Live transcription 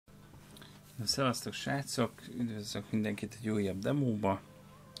Szevasztok srácok, üdvözlök mindenkit egy újabb demóba.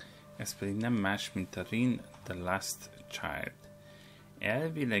 Ez pedig nem más, mint a Rin The Last Child.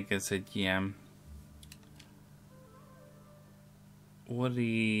 Elvileg ez egy ilyen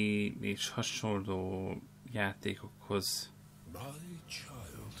Ori és hasonló játékokhoz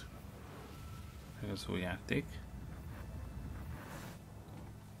az új játék.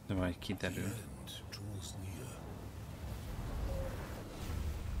 De majd kiderül.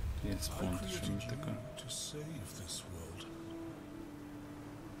 Ez pontosan mit akar.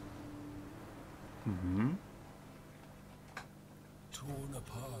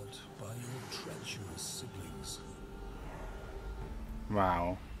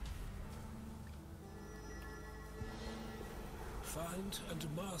 Wow. Find and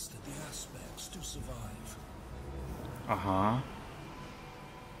master the aspects to survive. Aha.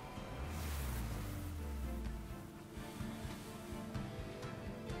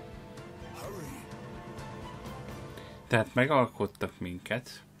 Tehát megalkottak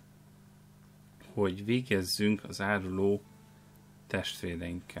minket, hogy végezzünk az áruló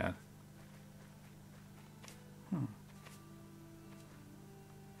testvéreinkkel.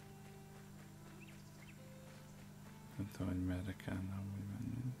 Nem tudom, hogy merre kellene amúgy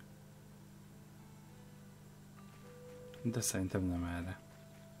mennünk. De szerintem nem erre.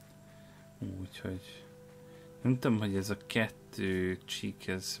 Úgyhogy nem tudom, hogy ez a kettő csík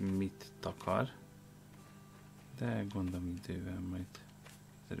ez mit takar. De gondolom idővel majd.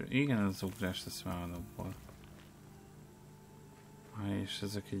 Igen, az ugrás lesz már alapból. És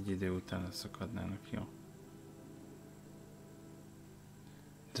ezek egy idő után leszakadnának, jó.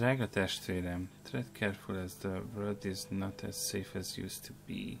 Drága testvérem, tread careful as the world is not as safe as used to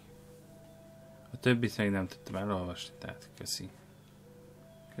be. A többit még nem tudtam elolvasni, tehát köszi.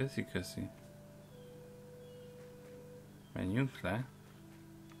 Köszi. Menjünk le.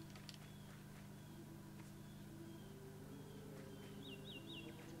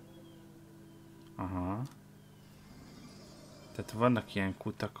 Aha. Tehát vannak ilyen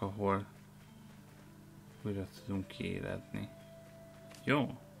kutak, ahol újra tudunk kiéledni.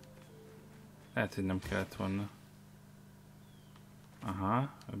 Jó. Lehet, hogy nem kellett volna. Aha,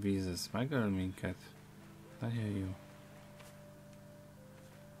 a víz ez megöl minket. Nagyon jó.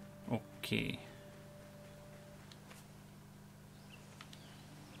 Oké.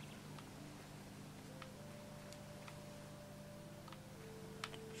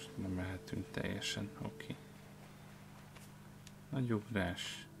 Nem mehetünk teljesen, oké. Nagy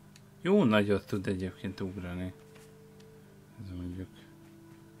ugrás. Jó nagyot tud egyébként ugrani. Ez mondjuk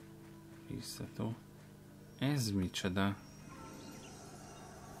biztató. Ez micsoda?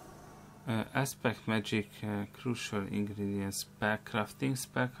 Aspect magic crucial ingredients spell crafting.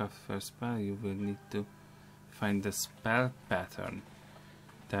 Spellcraft first spell you will need to find the spell pattern.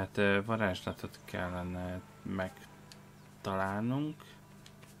 Tehát varázslatot kellene megtalálnunk.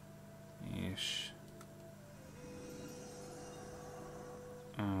 És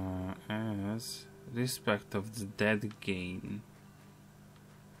ez respect of the dead gain.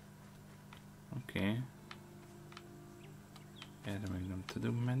 Oké. Erre még nem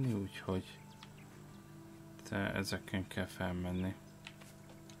tudunk menni, úgyhogy ezeken kell felmenni.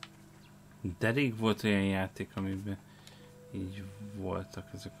 De rég volt olyan játék, amiben így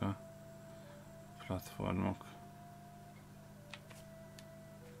voltak ezek a platformok.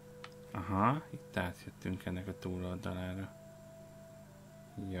 Aha, itt átjöttünk ennek a túloldalára.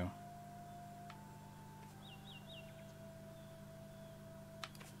 Jó.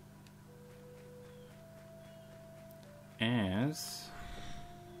 Ez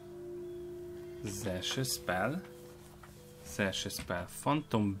az első spell. Az első spell.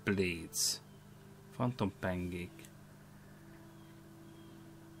 Phantom Blades. Phantom pengék.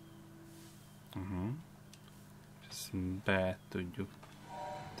 Ezt be tudjuk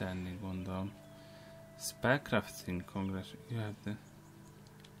tenni, gondolom. Spellcrafting congress. Jöhetne.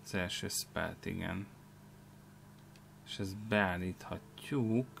 Az első spellt, igen. És ezt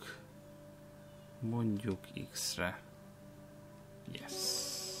beállíthatjuk mondjuk X-re. Yes.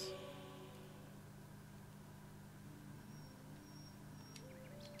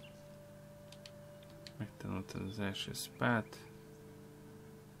 Megtanultad az első spellt.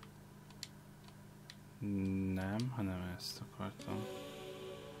 Nem, hanem ezt akartam.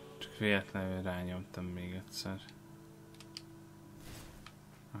 Csak véletlenül rányomtam még egyszer.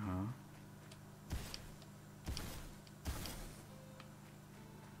 Aha.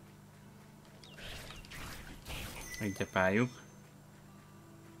 Meggyepáljuk.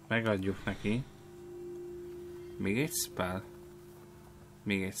 Megadjuk neki. Még egy spell.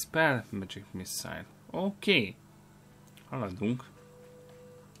 Még egy spell. Magic Missile. Oké. Haladunk.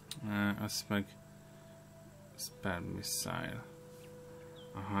 azt meg spell missile.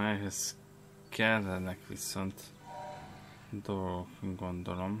 Aha, ehhez kellenek viszont dolgok,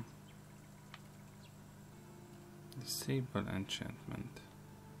 gondolom. Disable enchantment.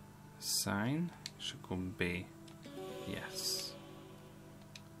 Sign, és akkor B. Yes.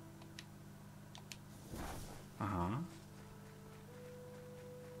 Aha.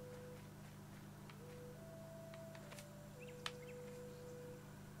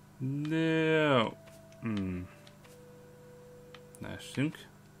 No. Leestünk.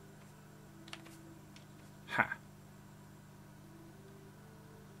 Ha.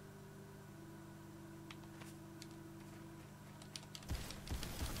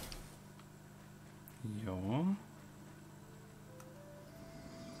 Jó.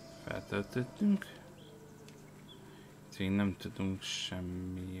 Feltöltöttünk. Itt még nem tudunk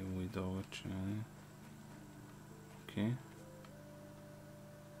semmi új dolgot csinálni. Oké.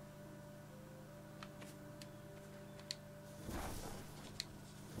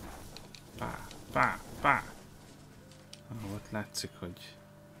 Pá! Ott látszik, hogy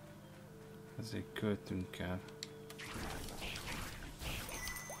ezért költünk el.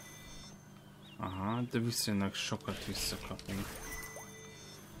 Aha, de viszonylag sokat visszakapunk.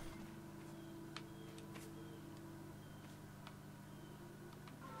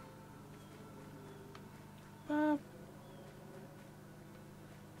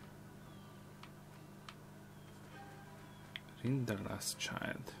 In the last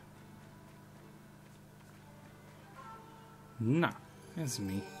child. Na, ez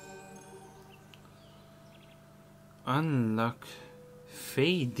mi? Unlock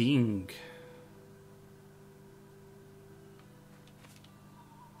fading.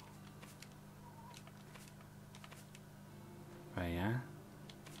 Várjál.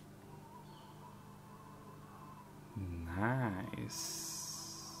 Nice.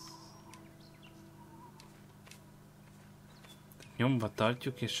 Nyomva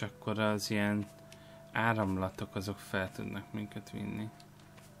tartjuk, és akkor az ilyen áramlatok azok fel tudnak minket vinni.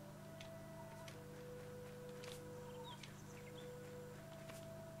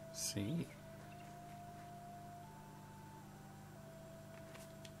 Szép.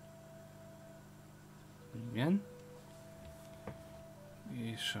 Igen.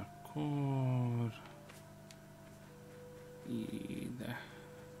 És akkor ide.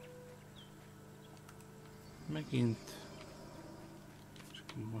 Megint. És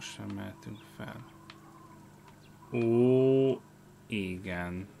akkor most sem mehetünk fel. Ó,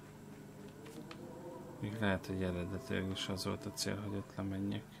 igen. Még lehet, hogy eredetileg is az volt a cél, hogy ott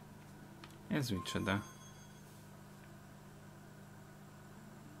lemenjek. Ez micsoda?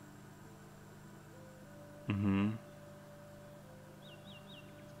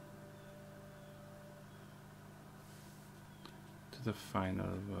 To the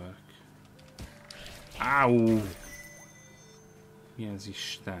final work. Áú! Mi az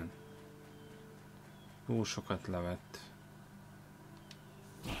Isten? Jó sokat levett.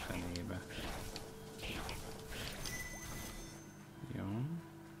 A fenébe. Jó.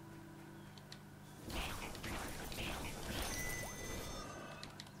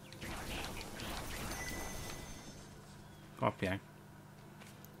 Kapják.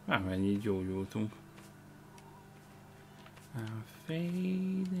 Mennyi gyógyultunk. I'm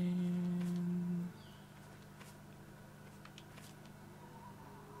fading.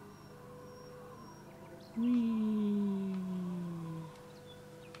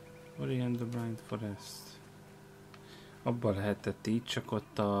 Ori and Bilnd forest. Abban lehetett így, csak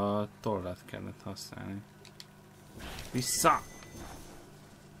ott a tollat kellett használni. Vissza!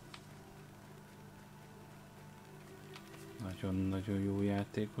 Nagyon-nagyon jó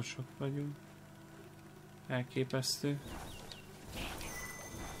játékosok vagyunk. Elképesztő.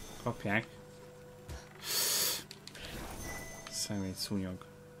 Kapják. Szemét szúnyog.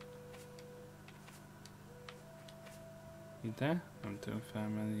 Ide? Nem tudom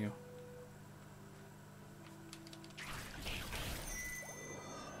felmenni, jó.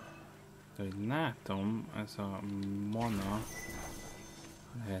 De hogy látom, ez a mana,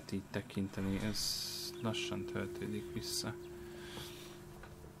 lehet így tekinteni, ez lassan töltődik vissza.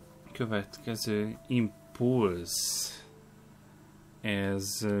 Következő impulsz.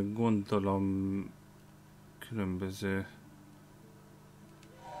 Ez gondolom különböző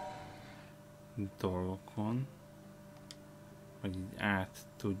dolgokon, hogy így át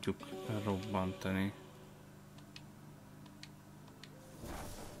tudjuk robbantani.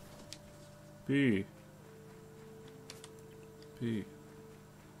 Pű! Pű!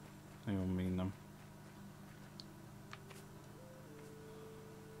 Nagyon még nem.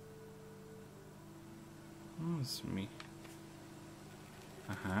 Az mi?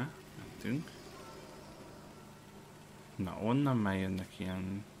 Aha, mehetünk. Na, onnan már jönnek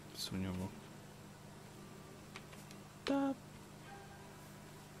ilyen szúnyogok.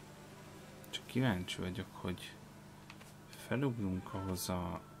 Csak kíváncsi vagyok, hogy felugrunk ahhoz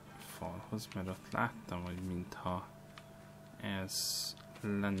a falhoz, mert ott láttam, hogy mintha ez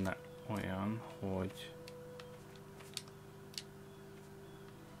lenne olyan, hogy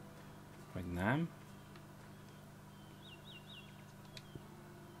vagy nem.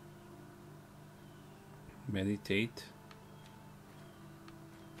 Meditate.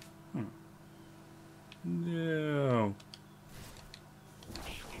 No.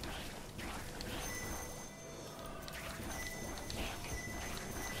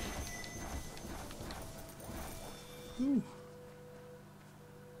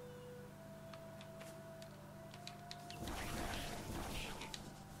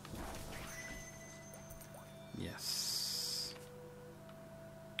 Yes.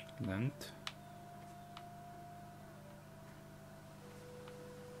 Lent.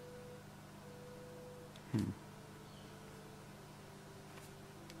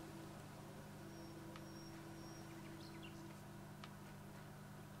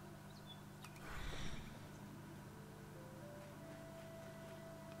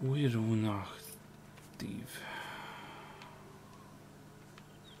 Új rúna aktív.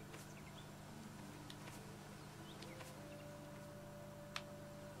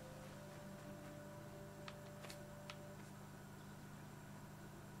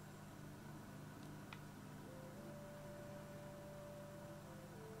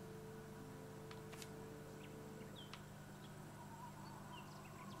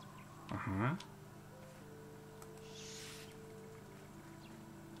 Aha.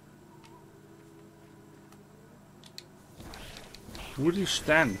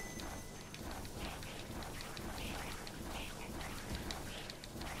 Úristen!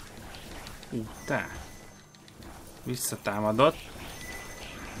 Te! Visszatámadott.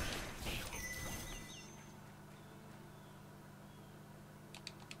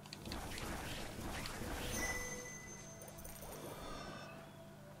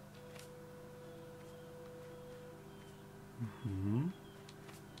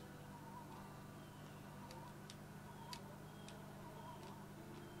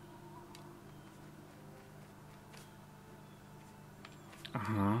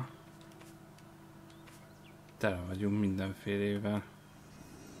 Aha. Tele vagyunk mindenfélével.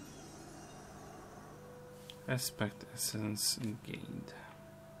 Aspect Essence Gained.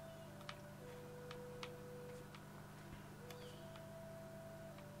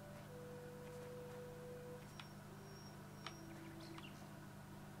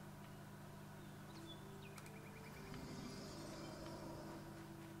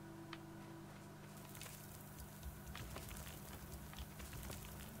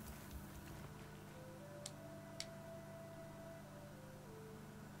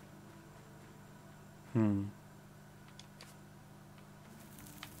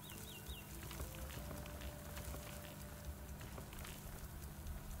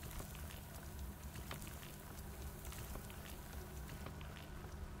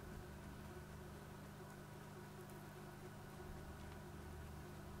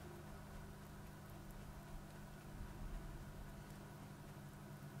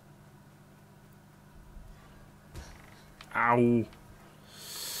 Au!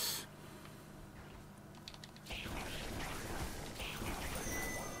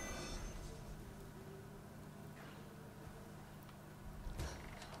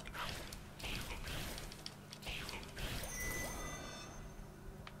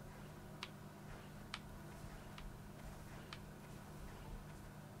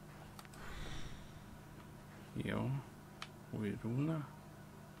 Jó, új rúna.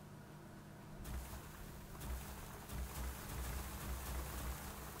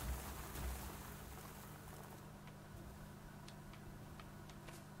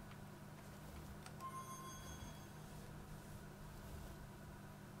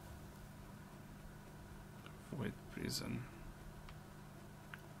 Void Prison.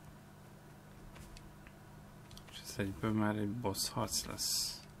 És ez egyből már egy boss harc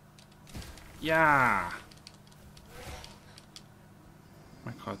lesz. Já!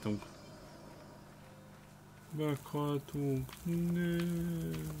 Meghaltunk. Meghaltunk.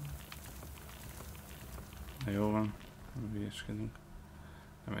 Nő. Na jó van. Nem hülyeskedünk.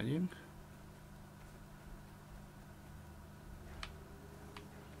 Nem megyünk.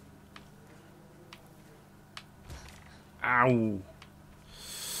 Áú!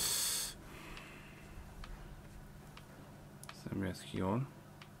 Ez nem jött ki jól.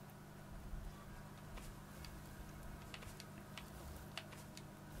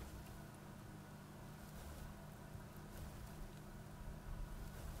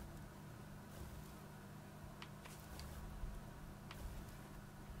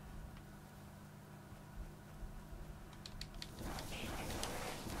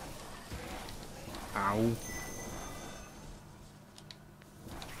 Au.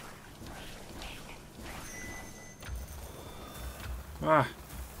 Ah.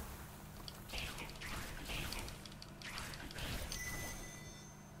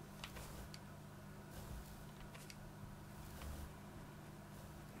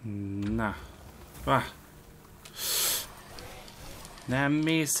 Na. Ah. Nem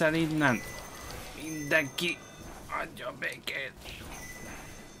mész el innen. Mindenki adja békét.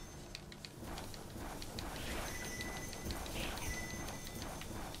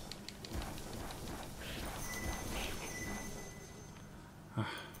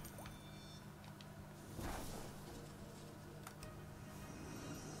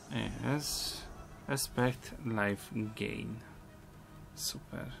 Ez Aspect Life Gain.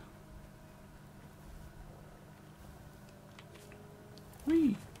 Szuper.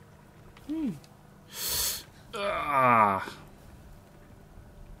 Ui. Ui. Ah.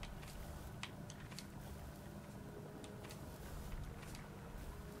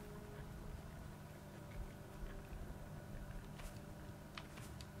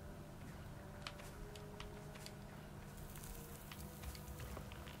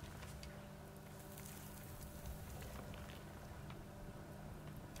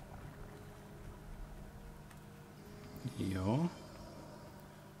 Jó.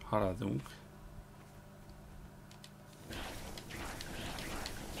 Haladunk.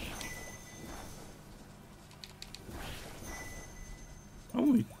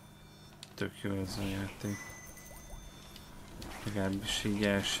 Úgy. Tök jó ez a játék. Legalábbis így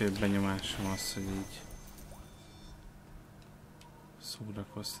első benyomásom az, hogy így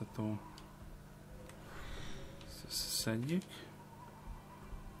szórakoztató. Ezt összeszedjük.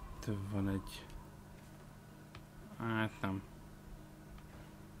 Több van egy... Hát nem.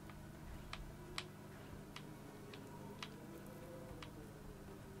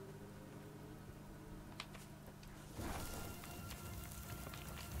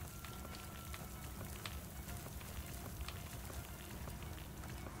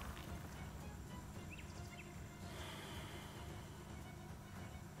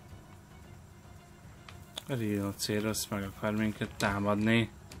 A rinocérosz meg akar minket támadni.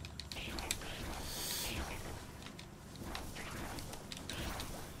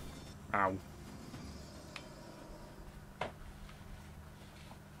 Au.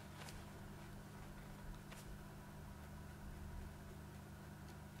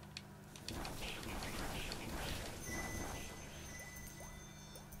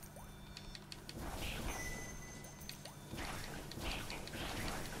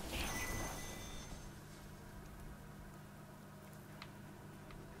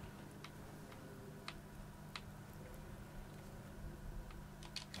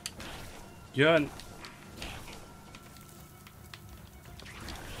 Jön!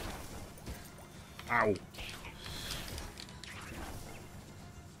 Au!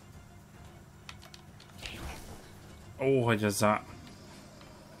 Ó, hogy az a...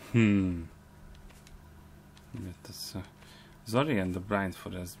 Mert ez a... Az Ori and Bilnd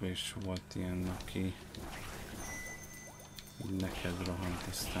Forestben is volt ilyen, aki... így neked rohant,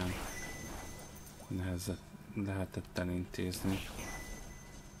 aztán... lehetett elintézni.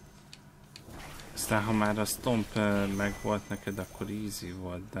 Aztán ha már a stomp meg volt neked, akkor easy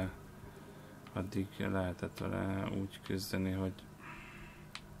volt, de addig lehetett vele úgy küzdeni, hogy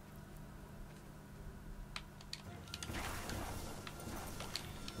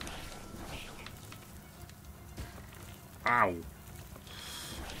au!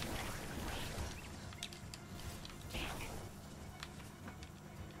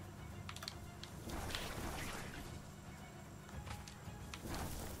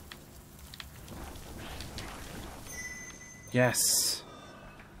 Yes!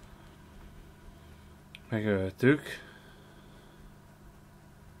 Megöltük.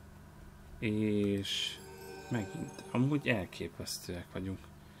 És megint, amúgy elképesztőek vagyunk.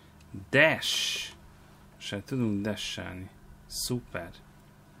 Dash! Se tudunk dashelni. Szuper!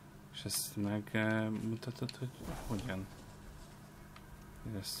 És ezt megmutatod, hogy hogyan?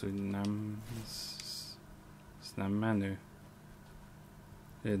 Ezt úgy nem... Ez nem menő.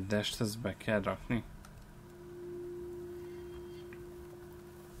 Dash-t ezt be kell rakni.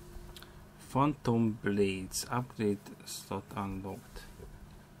 Phantom Blades. Upgrade slot unlocked.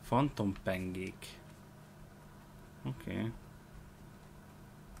 Phantom pengék. Oké.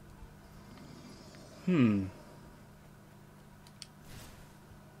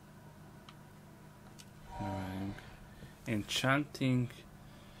 Enchanting.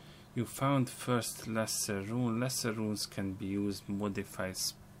 You found first lesser rune. Lesser runes can be used to modify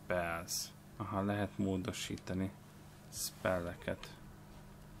spells. Aha, lehet módosítani spelleket.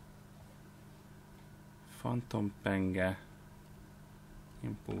 fantompenge,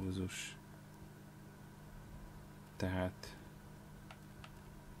 impulzus, tehát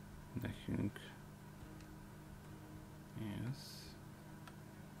nekünk ez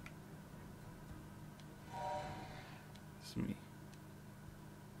mi?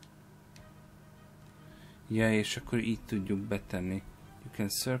 Ja, és akkor így tudjuk betenni. You can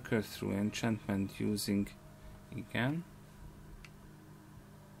circle through enchantment using... Igen.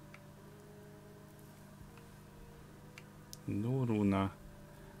 No runa.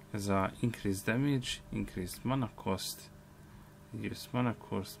 Ez a increase damage, increase mana cost, reduce mana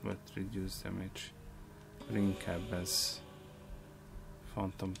cost, but reduce damage. Akkor inkább ez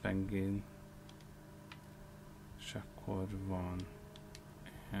Phantom Penguin. És akkor van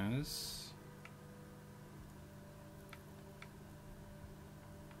ez.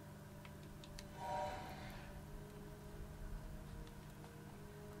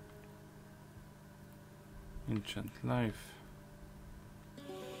 Enchant Life.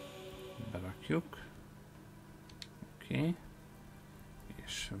 Berakjuk. Oké.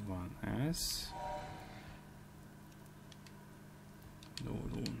 És van ez.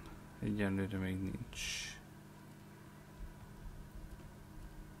 Dolun. Egyelőre még nincs.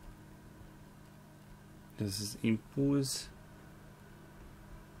 Ez az impulz.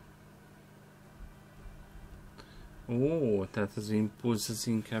 Ó, tehát az impulz az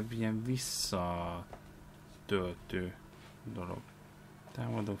inkább ilyen visszatöltő dolog.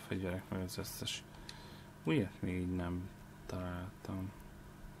 Támadó fegyverek meg az összes. Újat még így nem találtam.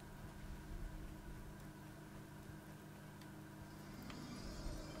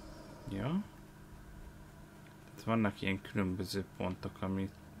 Ja. Tehát vannak ilyen különböző pontok,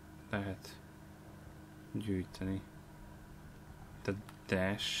 amit lehet gyűjteni. A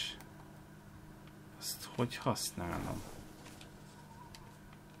dash. Azt hogy használom?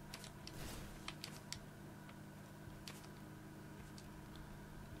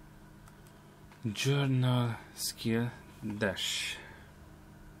 Journal skill dash.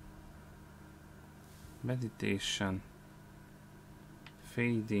 Meditation.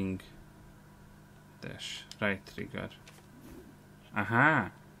 Fading. Dash. Right trigger.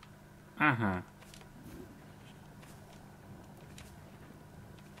 Aha. Aha.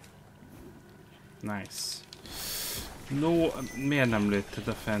 Nice. No, miért nem lőtted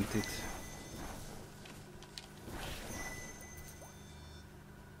a fentit?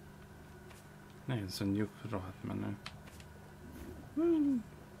 Nehéz mondjuk, rohadt menő.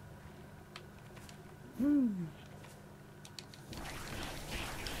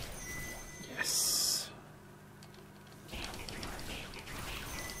 Yes.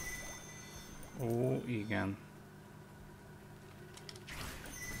 Ó, igen.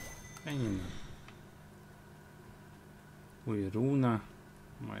 Ennyi. Új rúna.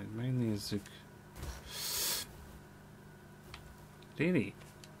 Majd megnézzük. Really?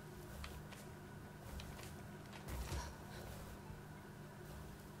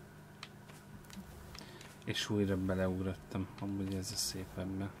 És újra beleugrottam, amúgy ez a szép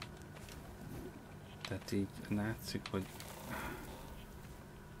ebben. Tehát így látszik, hogy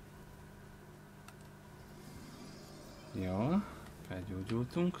jó,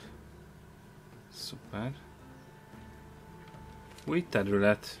 felgyógyultunk. Szuper. Új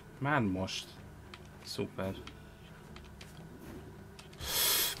terület, már most. Szuper.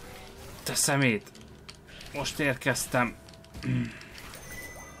 Te szemét! Most érkeztem.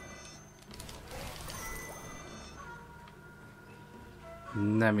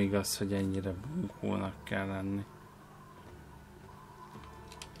 Nem igaz, hogy ennyire bunkónak kell lenni.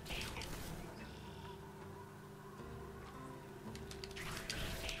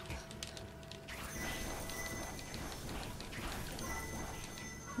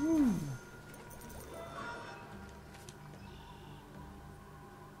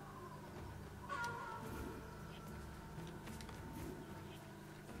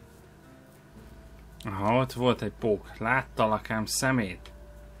 Aha, ott volt egy pók. Láttalak ám szemét.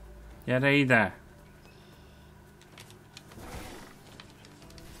 Gyere ide!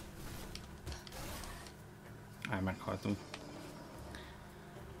 Meghaltunk.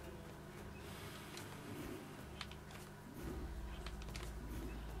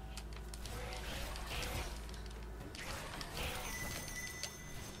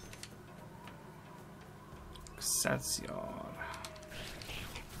 Excelsior.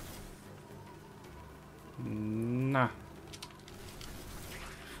 Na.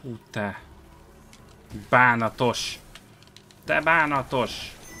 Fú, te. Bánatos. Te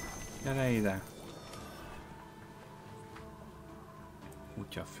bánatos. Gyere ide.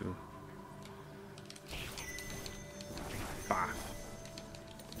 Kutyafül. Páf.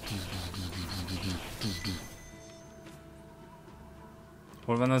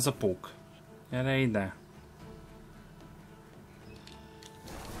 Hol van az a pók? Gyere ide!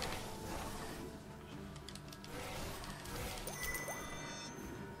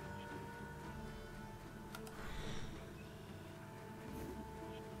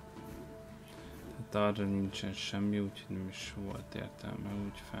 Tehát arra nincsen semmi, úgyhogy nem is volt értelme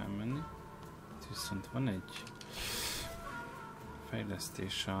úgy felmenni. Itt viszont van egy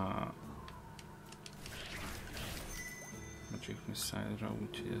fejlesztés a Magic Missile-ra,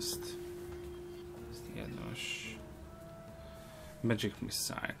 úgyhogy ezt érdemes. Magic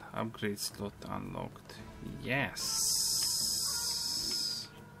Missile, upgrade slot unlocked. Yes!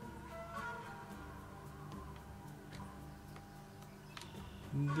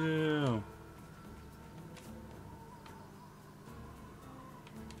 No.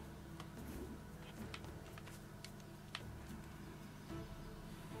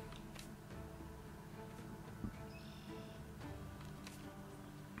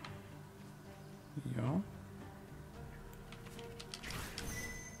 Ja.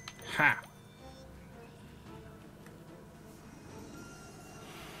 Ha!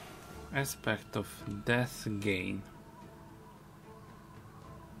 Aspect of death gain.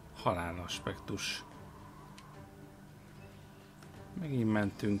 Halál aspektus. Megint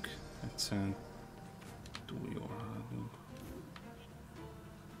mentünk. Egyszerűen túl jól haladunk.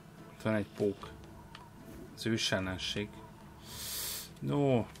 Ott van egy pók. Az ős ellenség.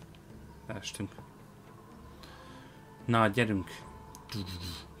 No. Leestünk. Na, gyerünk!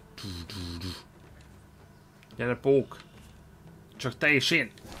 Gyere, pók! Csak te és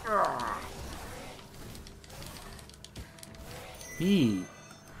én! Mi?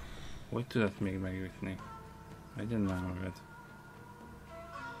 Hogy tudod még megütni? Legyen már magad.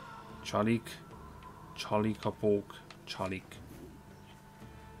 Csalik. Csalik a pók. Csalik.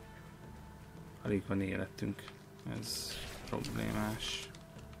 Alig van életünk. Ez problémás.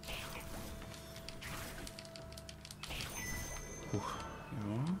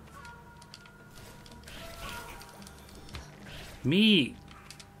 Jó. Mi?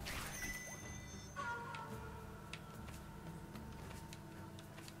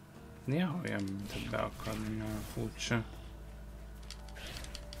 Néha olyan, mint beakadni, nagyon furcsa.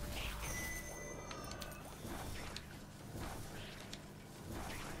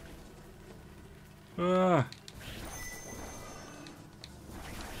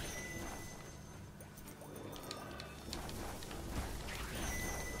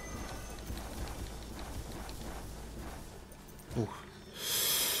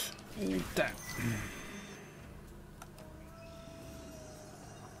 Te.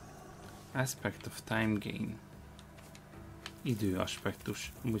 Aspect of time gain. Idő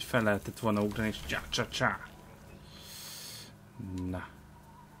aspektus. Úgy fel lehetett volna ugrani és csá. Na.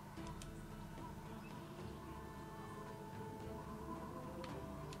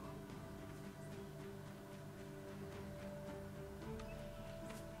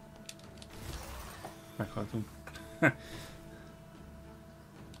 Meghaltunk.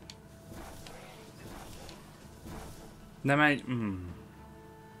 Nem egy...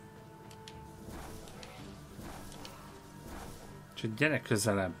 Csak gyere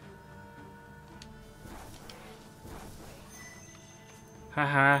közelebb.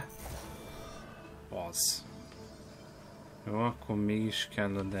 Haha. Az. Jó, akkor mégis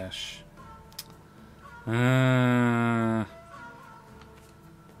kell a dash.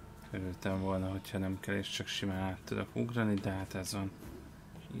 Örültem volna, hogyha nem kell, és csak simán át tudok ugrani, de hát ez van.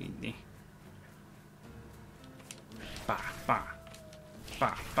 Így. Pá, pá.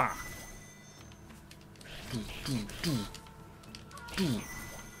 Pá, pá. Tu.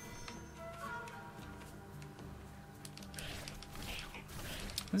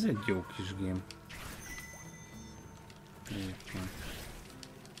 Ez egy jó kis game.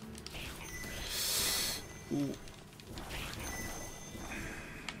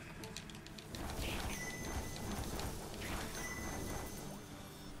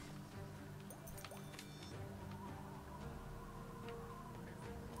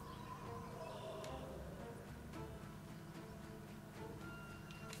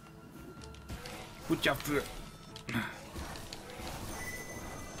 Kutyafő!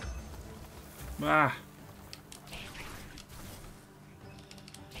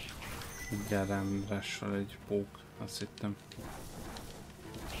 Mindjárt rám rással egy pók, azt hittem.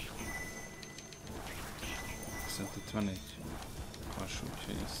 Viszont itt van egy has,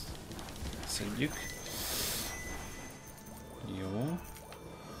 úgyhogy ezt szedjük. Jó.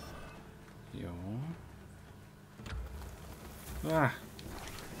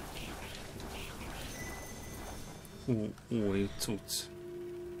 Új cucc.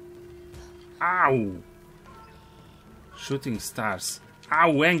 Áú! Shooting Stars.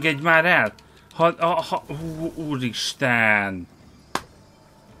 Áú, engedj már el! Úristen!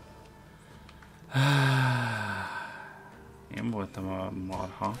 Én voltam a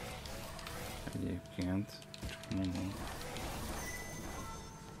marha. Egyébként.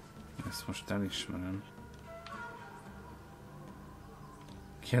 Ezt most elismerem.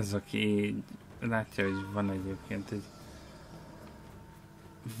 Ki az, aki látja, hogy van egyébként egy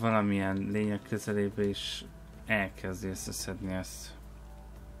valamilyen lényeg közelébe, és elkezdi összeszedni ezt.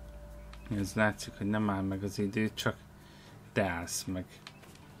 Ez látszik, hogy nem áll meg az idő, csak te állsz meg.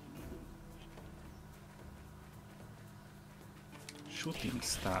 Shooting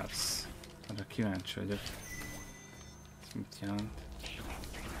Stars. Arra kíváncsi vagyok. Ez mit jelent?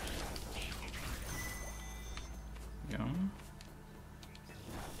 Jó.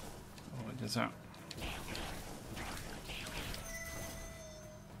 Hogy ez a...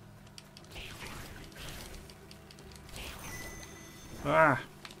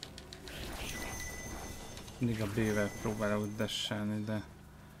 Mindig a B-vel próbálok dasselni, de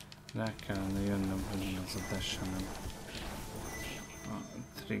rá kellene jönnöm, hogy mi az a dash, nem a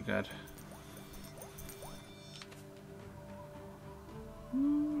trigger.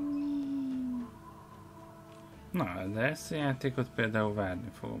 Na, de ezt a játékot például várni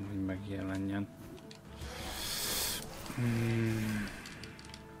fogom, hogy megjelenjen.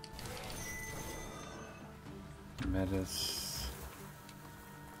 Mert ez...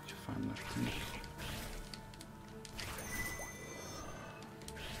 fánnak tűnik.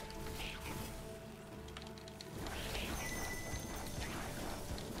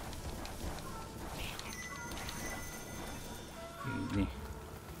 Így.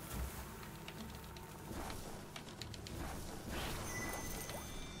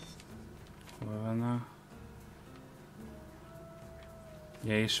 Hol van a...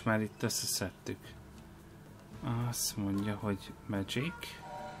 Ja, és már itt összeszedtük. Azt mondja, hogy Magic.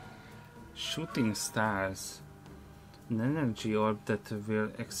 Shooting Stars. An energy orb that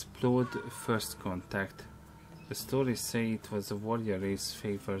will explode first contact. The stories say it was a warrior race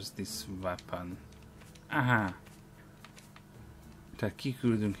favors this weapon. Aha. Tehát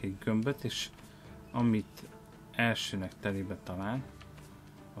kiküldünk egy gömböt, és amit elsőnek telébe talál,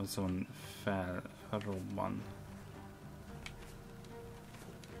 azon felrobban.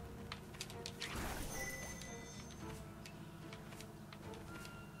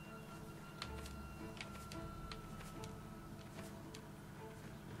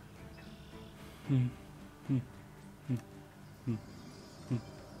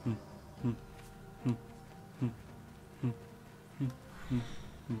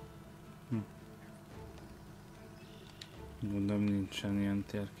 Mondom, nincsen ilyen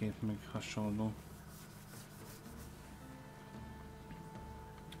térkép, meg hasonló.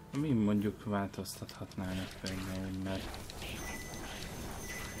 Mi mondjuk változtathatnának például, mert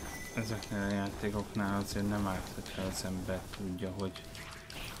ezeknél a játékoknál azért nem árt, hogyha az ember tudja, hogy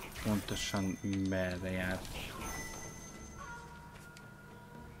pontosan merre jár.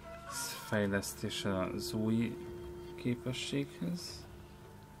 Ez fejlesztés az új képességhez.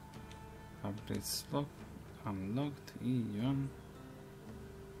 Upgrades lock, unlocked, így van.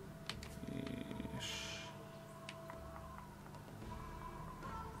 És...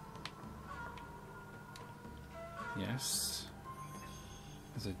 yes.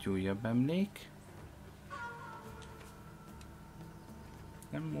 Ez egy újabb emlék.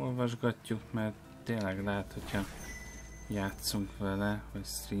 Nem olvasgatjuk, mert tényleg lehet, hogyha játszunk vele, vagy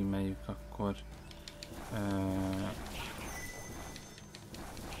streameljük, akkor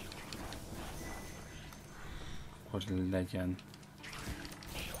akkor legyen,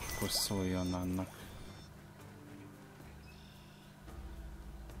 akkor szóljon annak.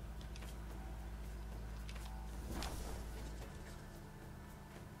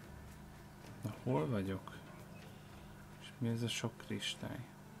 Na, hol vagyok? És mi ez a sok kristály?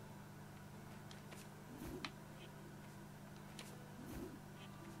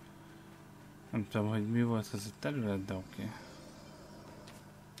 Nem tudom, hogy mi volt az a terület, de oké.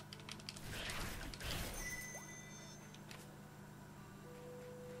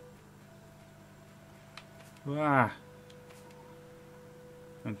 Váh!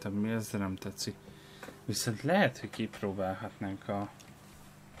 Nem tudom, mi ez, de nem tetszik. Viszont lehet, hogy kipróbálhatnánk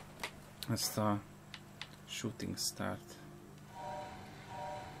ezt a Shooting Start.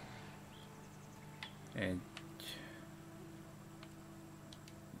 Egy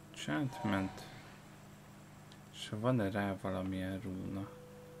enchantment. És van-e rá valamilyen rúna?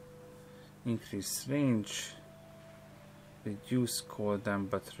 Increase range. Reduce cooldown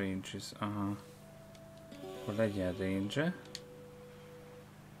but ranges. Aha. Akkor legyen range-e.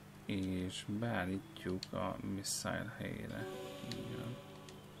 és beállítjuk a missile helyére. Igen.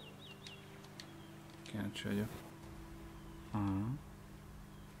 Kíváncsi vagyok. Aha.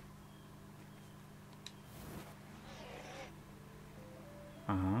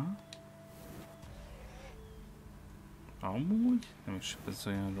 Aha. Amúgy nem is sebez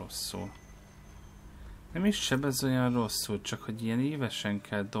olyan rosszul. Nem is sebez olyan rosszul, csak hogy ilyen évesen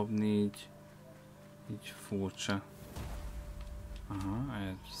kell dobni, így furcsa. Aha,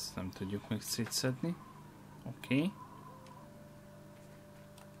 ezt nem tudjuk még szétszedni. Oké.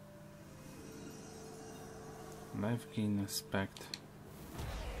 Life gain aspect.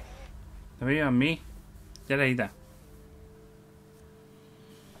 De olyan mi? Gyere ide!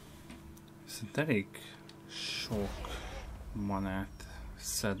 Viszont elég sok manát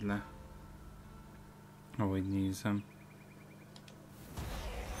szed le. Ahogy nézem.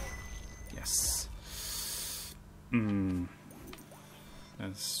 Yes.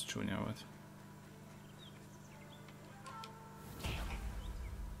 Ez csúnya volt.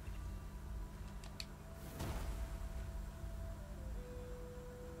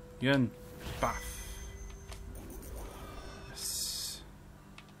 Jön. Puff. Yes.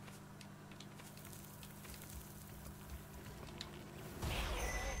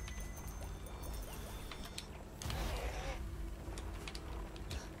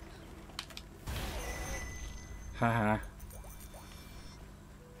 Haha.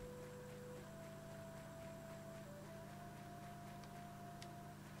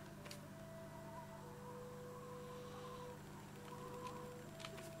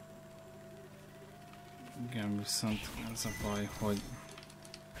 Igen, viszont az a baj, hogy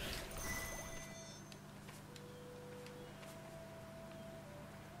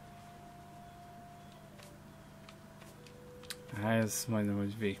ez majdnem,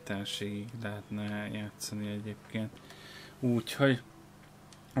 hogy végtelenségig lehetne játszani egyébként. Úgyhogy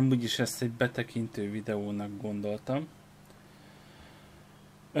amúgy is ezt egy betekintő videónak gondoltam.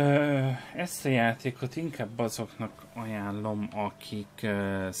 Ezt a játékot inkább azoknak ajánlom, akik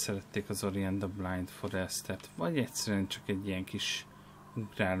szerették az Ori and Bilnd Forestet, vagy egyszerűen csak egy ilyen kis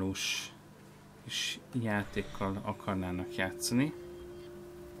ugrálós kis játékkal akarnának játszani.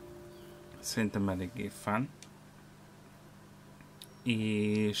 Szerintem eléggé fun.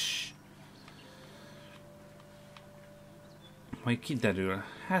 És majd kiderül.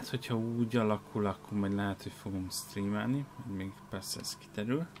 Hát, hogyha úgy alakul, akkor majd lehet, hogy fogom streamelni. Még persze ez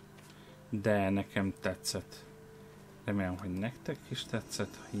kiderül. De nekem tetszett. Remélem, hogy nektek is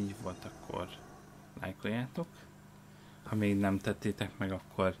tetszett. Ha így volt, akkor lájkoljátok. Ha még nem tettétek meg,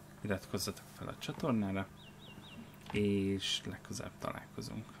 akkor iratkozzatok fel a csatornára. És legközelebb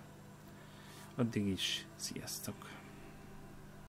találkozunk. Addig is, sziasztok!